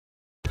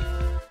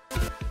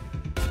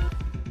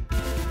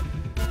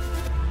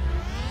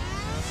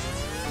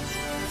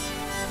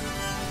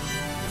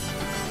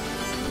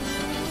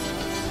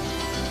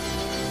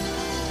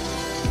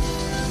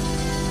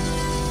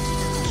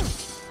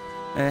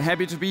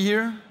Happy to be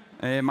here.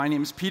 My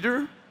name is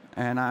Peter,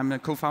 and I'm a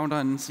co-founder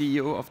and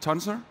CEO of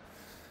Tonser.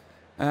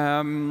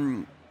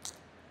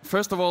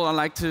 First of all, I'd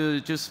like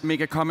to just make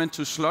a comment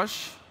to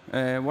Slush.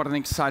 What an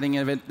exciting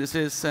event this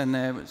is,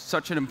 and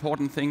such an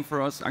important thing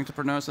for us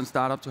entrepreneurs and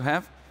startups to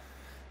have.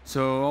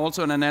 So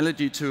also an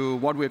analogy to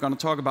what we're going to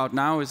talk about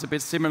now is a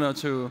bit similar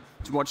to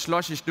what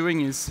Slush is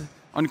doing, is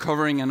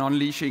uncovering and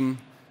unleashing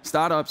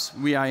startups.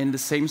 We are in the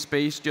same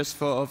space just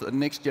for the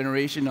next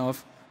generation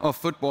of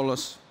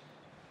footballers.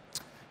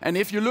 And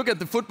if you look at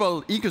the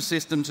football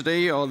ecosystem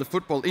today, or the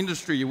football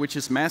industry, which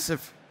is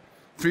massive,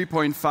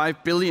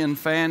 3.5 billion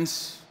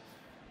fans,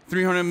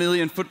 300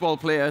 million football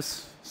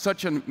players,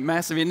 such a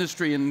massive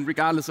industry, and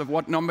regardless of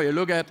what number you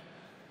look at,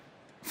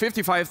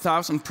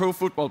 55,000 pro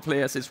football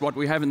players is what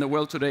we have in the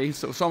world today.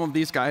 So some of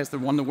these guys that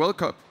won the World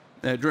Cup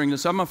during the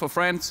summer for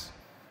France.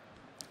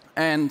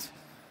 And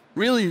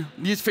really,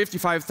 these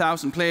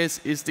 55,000 players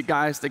is the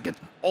guys that get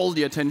all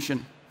the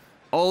attention.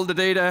 All the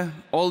data,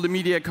 all the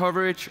media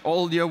coverage,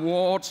 all the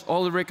awards,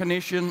 all the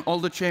recognition, all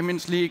the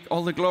Champions League,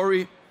 all the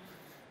glory.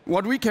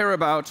 What we care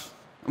about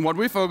and what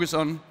we focus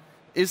on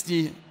is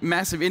the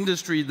massive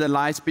industry that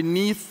lies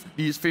beneath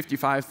these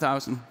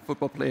 55,000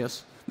 football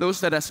players. Those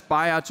that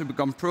aspire to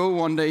become pro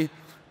one day,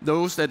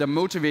 those that are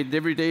motivated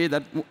every day,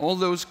 that all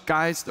those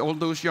guys, all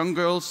those young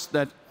girls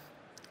that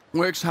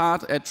works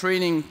hard at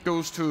training,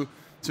 goes to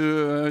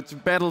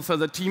battle for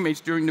their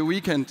teammates during the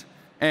weekend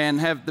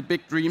and have the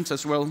big dreams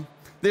as well.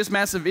 This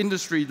massive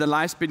industry that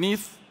lies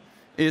beneath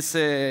is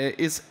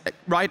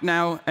right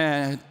now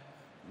a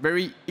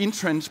very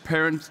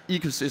intransparent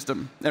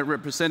ecosystem that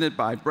represented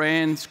by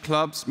brands,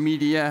 clubs,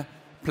 media,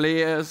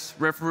 players,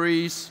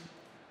 referees.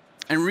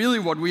 And really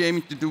what we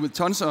aim to do with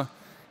Tonser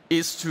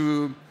is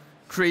to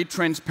create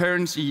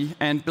transparency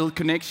and build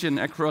connection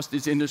across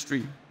this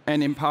industry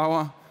and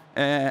empower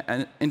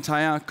an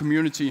entire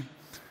community.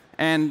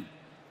 And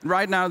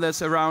right now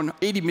there's around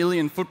 80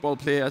 million football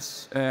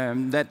players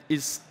that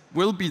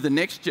will be the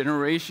next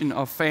generation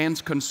of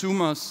fans,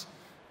 consumers,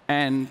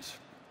 and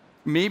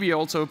maybe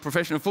also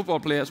professional football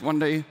players one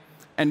day.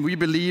 And we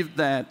believe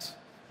that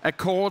a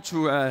core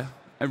to a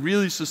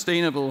really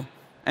sustainable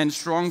and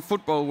strong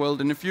football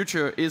world in the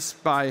future is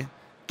by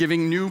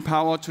giving new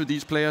power to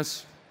these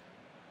players.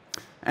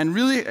 And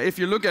really, if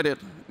you look at it,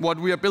 what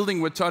we are building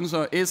with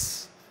Tonser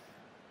is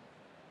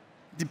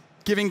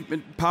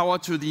giving power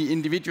to the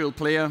individual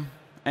player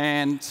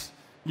and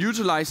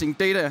utilizing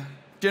data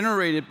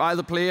generated by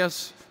the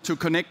players to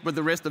connect with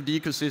the rest of the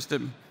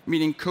ecosystem,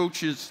 meaning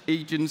coaches,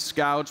 agents,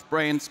 scouts,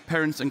 brands,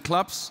 parents, and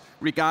clubs,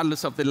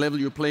 regardless of the level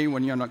you play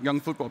when you're a young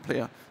football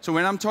player. So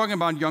when I'm talking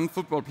about young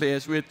football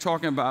players, we're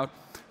talking about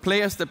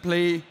players that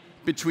play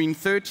between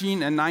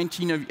 13 and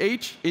 19 of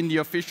age in the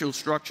official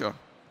structure.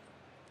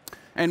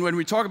 And when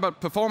we talk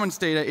about performance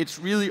data, it's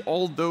really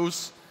all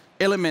those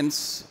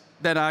elements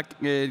that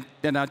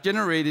are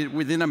generated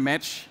within a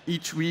match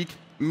each week,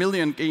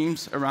 million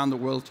games around the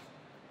world.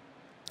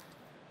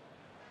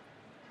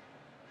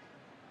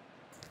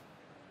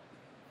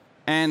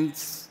 And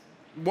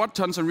what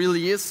Tonser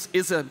really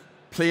is a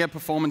player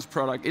performance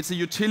product. It's a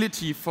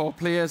utility for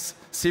players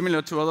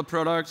similar to other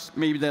products.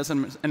 Maybe there's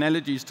some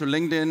analogies to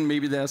LinkedIn,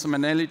 maybe there's some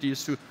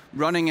analogies to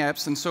running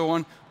apps and so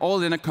on,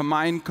 all in a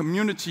combined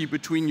community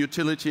between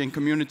utility and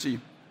community,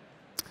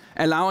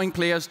 allowing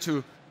players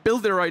to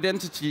build their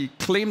identity,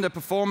 claim their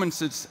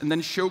performances, and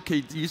then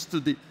showcase these to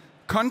the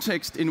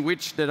context in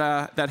which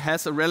that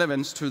has a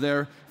relevance to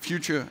their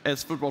future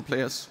as football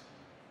players.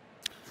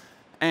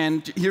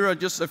 And here are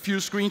just a few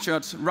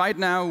screenshots. Right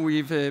now,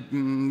 we've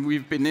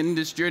been in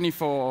this journey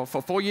for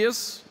 4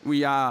 years.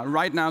 We are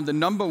right now the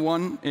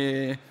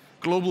 #1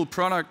 global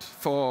product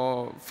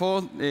for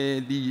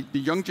the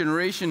young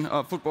generation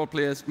of football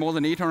players, more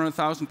than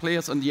 800,000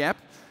 players on the app.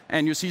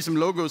 And you see some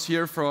logos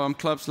here from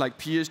clubs like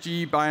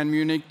PSG, Bayern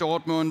Munich,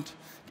 Dortmund,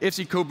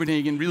 FC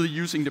Copenhagen, really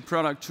using the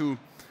product to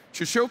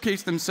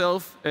showcase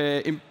themselves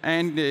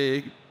and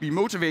be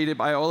motivated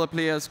by other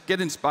players, get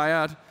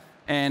inspired,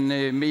 and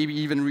maybe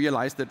even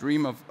realize the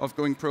dream of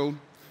going pro.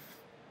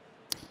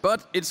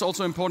 But it's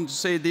also important to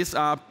say these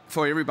are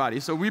for everybody.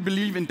 So we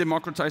believe in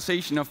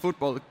democratization of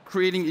football,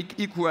 creating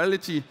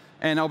equality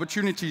and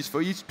opportunities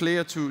for each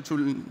player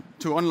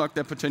to unlock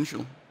their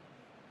potential.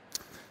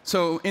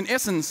 So in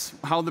essence,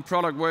 how the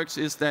product works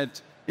is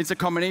that it's a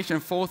combination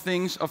of 4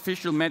 things: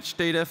 official match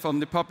data from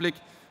the public,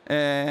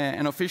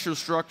 and official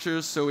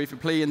structures. So if you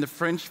play in the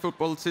French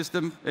football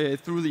system,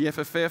 through the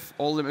FFF,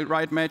 all the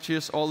right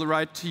matches, all the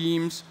right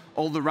teams,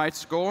 all the right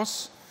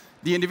scores.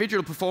 The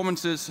individual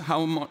performances,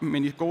 how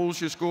many goals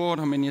you scored,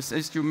 how many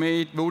assists you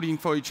made, voting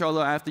for each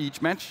other after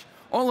each match.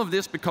 All of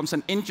this becomes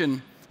an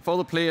engine for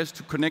the players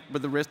to connect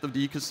with the rest of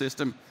the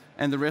ecosystem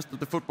and the rest of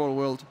the football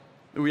world.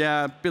 We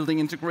are building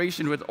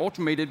integration with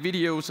automated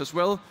videos as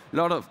well.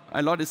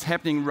 A lot is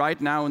happening right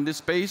now in this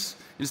space.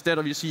 Instead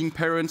of you seeing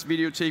parents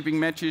videotaping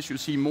matches, you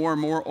see more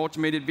and more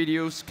automated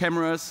videos,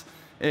 cameras,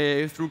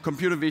 through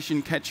computer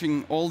vision,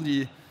 catching all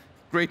the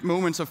great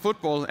moments of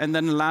football, and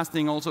then the last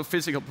thing, also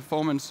physical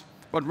performance.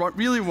 But what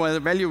really where the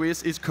value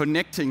is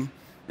connecting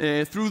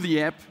through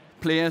the app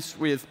players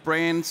with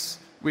brands,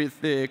 with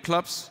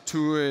clubs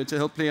to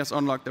help players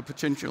unlock their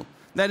potential.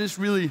 That is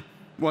really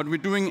what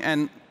we're doing,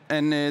 and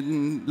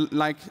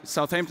like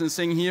Southampton is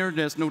saying here,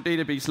 there's no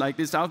database like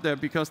this out there,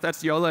 because that's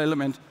the other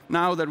element.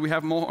 Now that we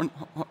have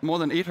more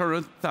than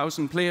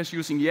 800,000 players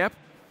using the app,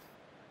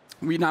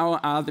 we now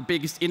are the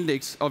biggest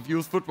index of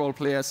youth football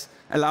players,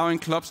 allowing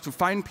clubs to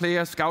find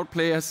players, scout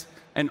players,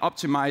 and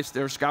optimize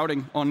their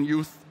scouting on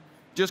youth.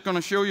 Just going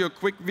to show you a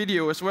quick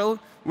video as well,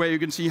 where you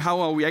can see how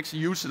are we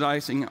actually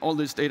utilizing all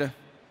this data.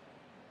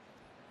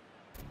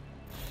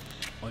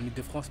 En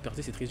Ile-de-France,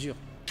 percer, c'est très dur.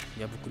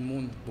 Il y a beaucoup de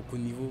monde, beaucoup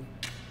de niveaux.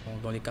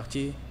 Dans les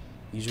quartiers,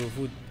 ils jouent au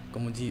foot,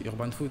 comme on dit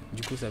urban foot.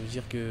 Du coup, ça veut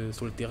dire que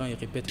sur le terrain, ils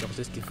répètent leurs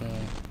gestes qu'ils font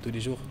tous les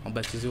jours, en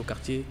bas de chez eux au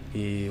quartier.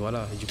 Et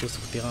voilà, et du coup,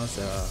 sur le terrain,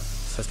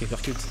 ça se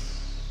répercute.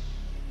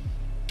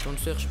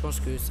 Founder, je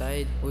pense que ça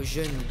aide aux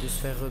jeunes de se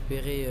faire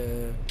repérer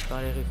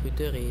par les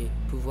recruteurs et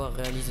pouvoir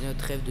réaliser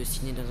notre rêve de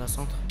signer dans un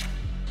centre.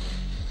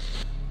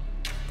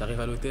 Tu arrives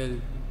à l'hôtel,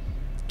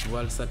 tu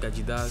vois le sac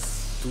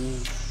Adidas, tout.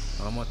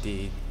 Vraiment,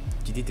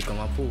 tu dis, t'es comme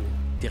un pro.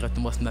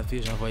 Directement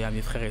snappé, j'ai envoyé à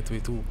mes frères et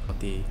tout.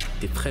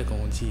 T'es prêt,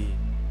 comme on dit.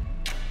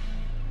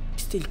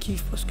 C'était le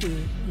kiff parce que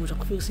moi j'ai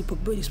préféré ces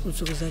Pogba, les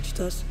sponsorisés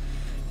Adidas.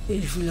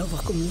 Et je voulais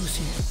avoir comme lui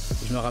aussi.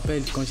 Je me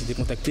rappelle quand j'étais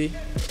contacté,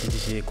 j'étais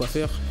chez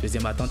coiffeur, je faisais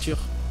ma teinture.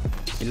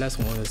 Et là,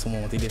 sur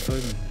mon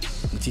téléphone,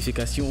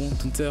 notification,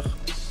 Twitter.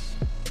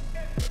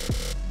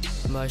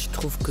 Bah, je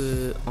trouve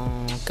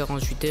qu'en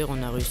 48 heures,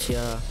 on a réussi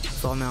à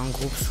former un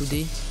groupe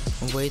soudé.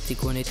 On voyait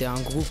qu'on était un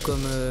groupe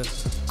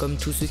comme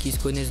tous ceux qui se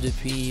connaissent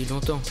depuis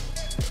longtemps.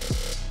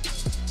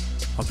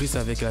 En plus,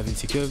 avec la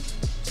VC Club,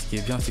 ce qui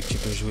est bien, c'est que tu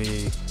peux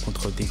jouer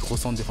contre des gros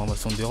centres de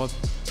formation d'Europe.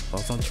 Par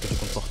exemple, tu peux jouer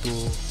contre Porto,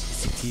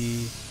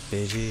 City,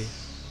 PSG.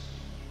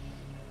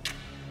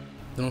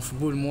 Dans le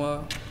football,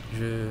 moi,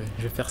 je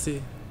vais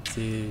percer.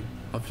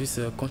 En plus,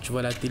 quand tu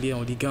vois la télé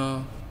en Ligue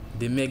 1,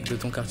 des mecs de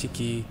ton quartier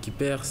qui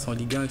percent en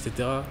Ligue 1, etc.,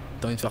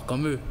 t'as envie de faire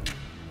comme eux.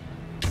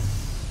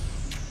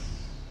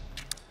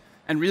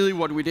 And really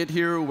what we did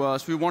here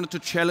was we wanted to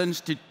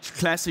challenge the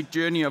classic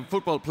journey of a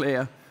football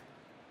player.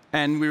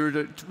 And we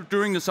were,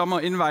 during the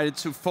summer, invited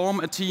to form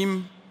a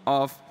team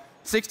of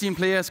 16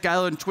 players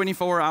gathered in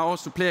 24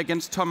 hours to play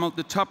against some of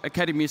the top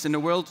academies in the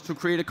world to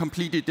create a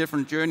completely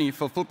different journey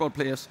for football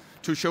players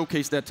to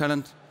showcase their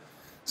talent.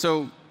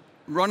 So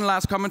one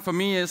last comment for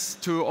me is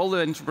to all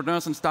the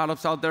entrepreneurs and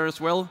startups out there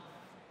as well.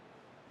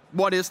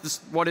 What is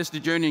the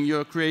journey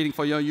you're creating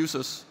for your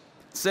users?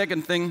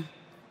 Second thing,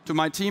 to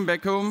my team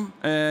back home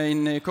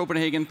in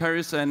Copenhagen,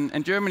 Paris,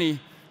 and Germany,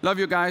 love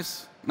you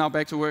guys. Now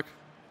back to work.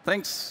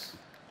 Thanks.